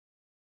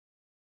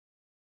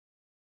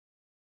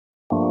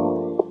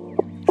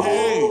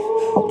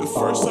The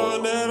first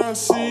time that I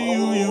see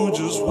you, you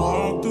just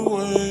walked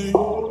away.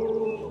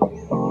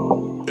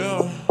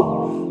 Yeah,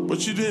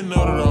 but you didn't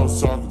know that I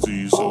was talking to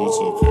you, so it's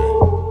okay.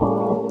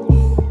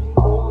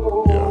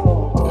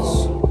 Yeah,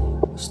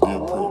 it's the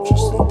approach,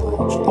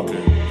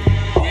 okay.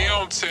 We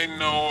don't take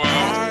no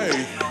Hi,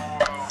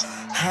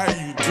 how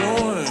you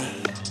doing?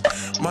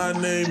 My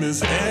name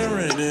is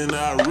Aaron and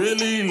I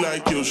really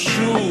like your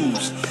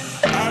shoes.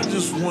 I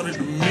just wanted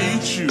to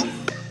meet you.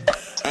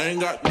 I ain't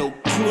got no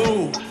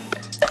clue.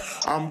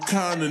 I'm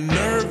kinda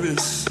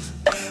nervous.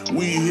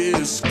 We here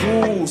at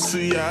school.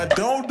 See, I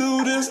don't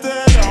do this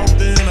that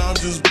often. I'm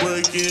just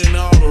breaking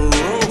all the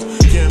rules.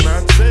 Can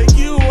I take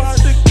you out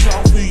to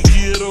coffee,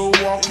 get a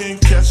walk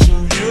and catch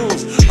some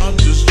views? I'm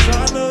just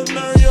trying to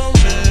learn your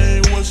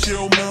name. What's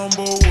your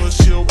number?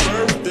 What's your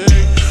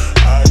birthday?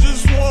 I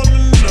just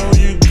wanna know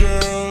you,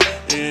 girl,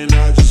 and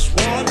I just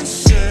wanna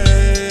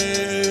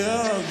say,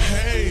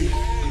 hey,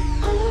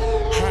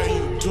 how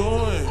you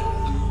doing?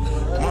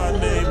 My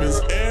name is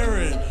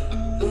Aaron.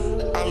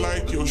 I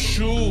like your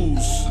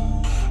shoes.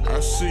 I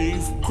see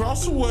you from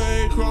across the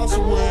way, across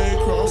the way,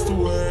 across the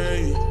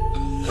way.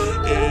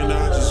 And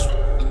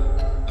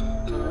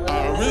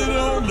I really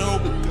don't know,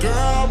 but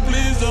girl,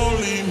 please don't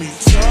leave me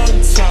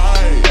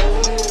tongue-tied.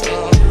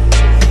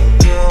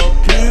 Girl,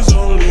 please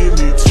don't leave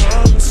me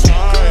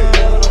tongue-tied.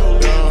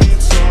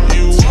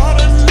 You ought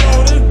to know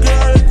the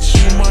girl that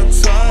you my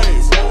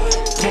type.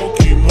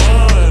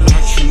 Pokemon,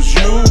 I choose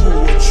you.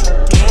 What you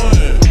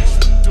doing?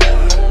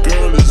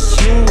 Girl, it's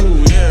you,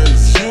 yeah,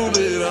 it's you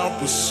that I'm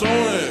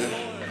pursuing.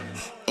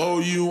 Oh,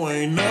 you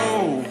ain't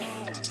know.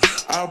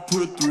 I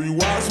put 3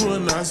 Ys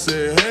when I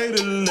said hey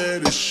to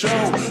let it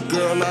show.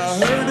 Girl, I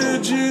heard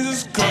that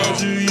Jesus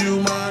called you.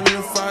 You mind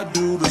if I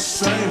do the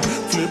same?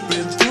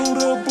 Flipping through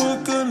the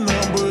book of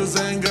numbers,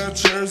 ain't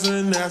got yours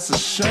and that's a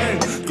shame.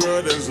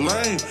 Girl, that's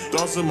lame.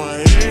 Thoughts in my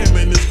head,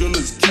 man, this girl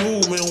is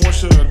cute. Man, what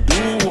should I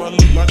do? I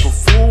look like a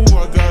fool,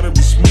 I gotta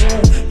be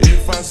smooth.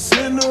 If I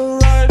send the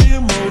right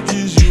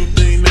emojis, you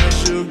think that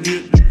she'll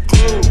get the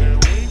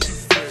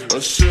clue?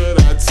 Or should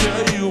I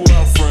tell you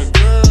out front,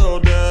 girl,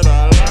 that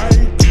I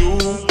like you?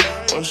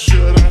 Or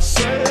should I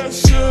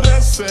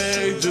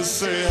say, just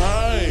say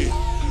hi?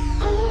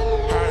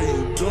 How you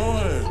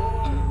doing?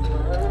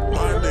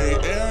 My name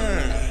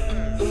Aaron,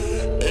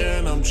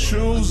 and I'm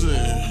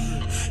choosing.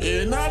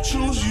 And I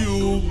choose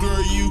you,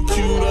 girl, you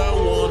cute, I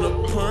wanna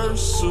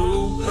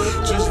pursue.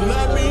 Just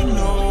let me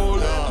know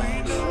that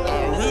I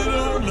really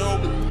don't know,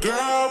 but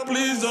girl,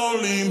 please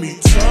don't leave me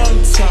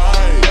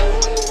tongue-tied.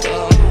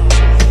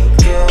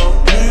 Girl,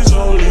 please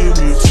don't leave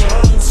me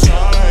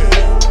tongue-tied.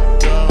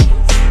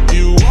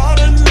 You ought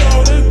to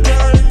know the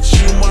girl that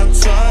you my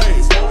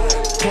type.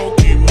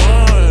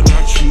 Pokemon,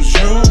 I choose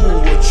you.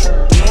 What you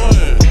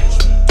doing?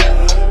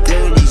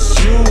 Girl, it's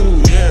you.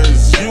 Yeah,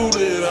 it's you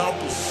that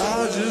I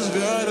just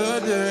got a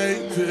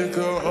date. Pick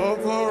her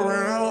up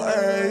around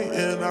 8,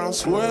 and I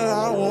swear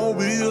I won't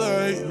be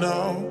late.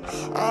 No,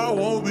 I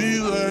won't be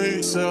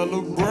late.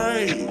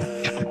 Celebrate.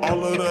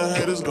 All of the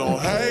haters gon'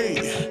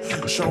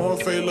 hate. Showing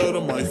fake love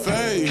to my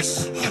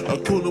face.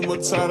 Akuna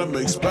Matata,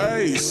 make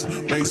space.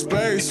 Make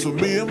space for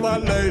me and my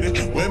lady.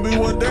 Maybe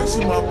one day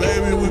she's my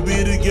baby. We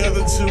be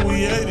together till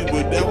we 80.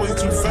 But that way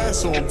too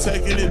fast, so I'm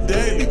taking it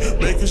daily.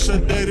 Making sure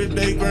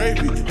day-to-day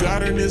gravy.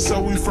 Got in it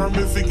so we firm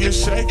if it get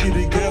shaky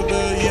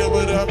together. Yeah,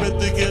 but I've been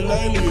thinking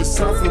lately it's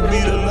time for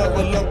me to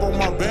level up on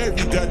my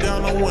baby. Got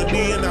down on one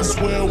knee and I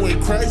swear it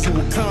went crazy.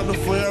 Wakanda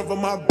forever,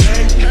 my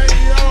baby. Hey,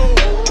 yo,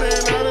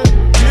 man,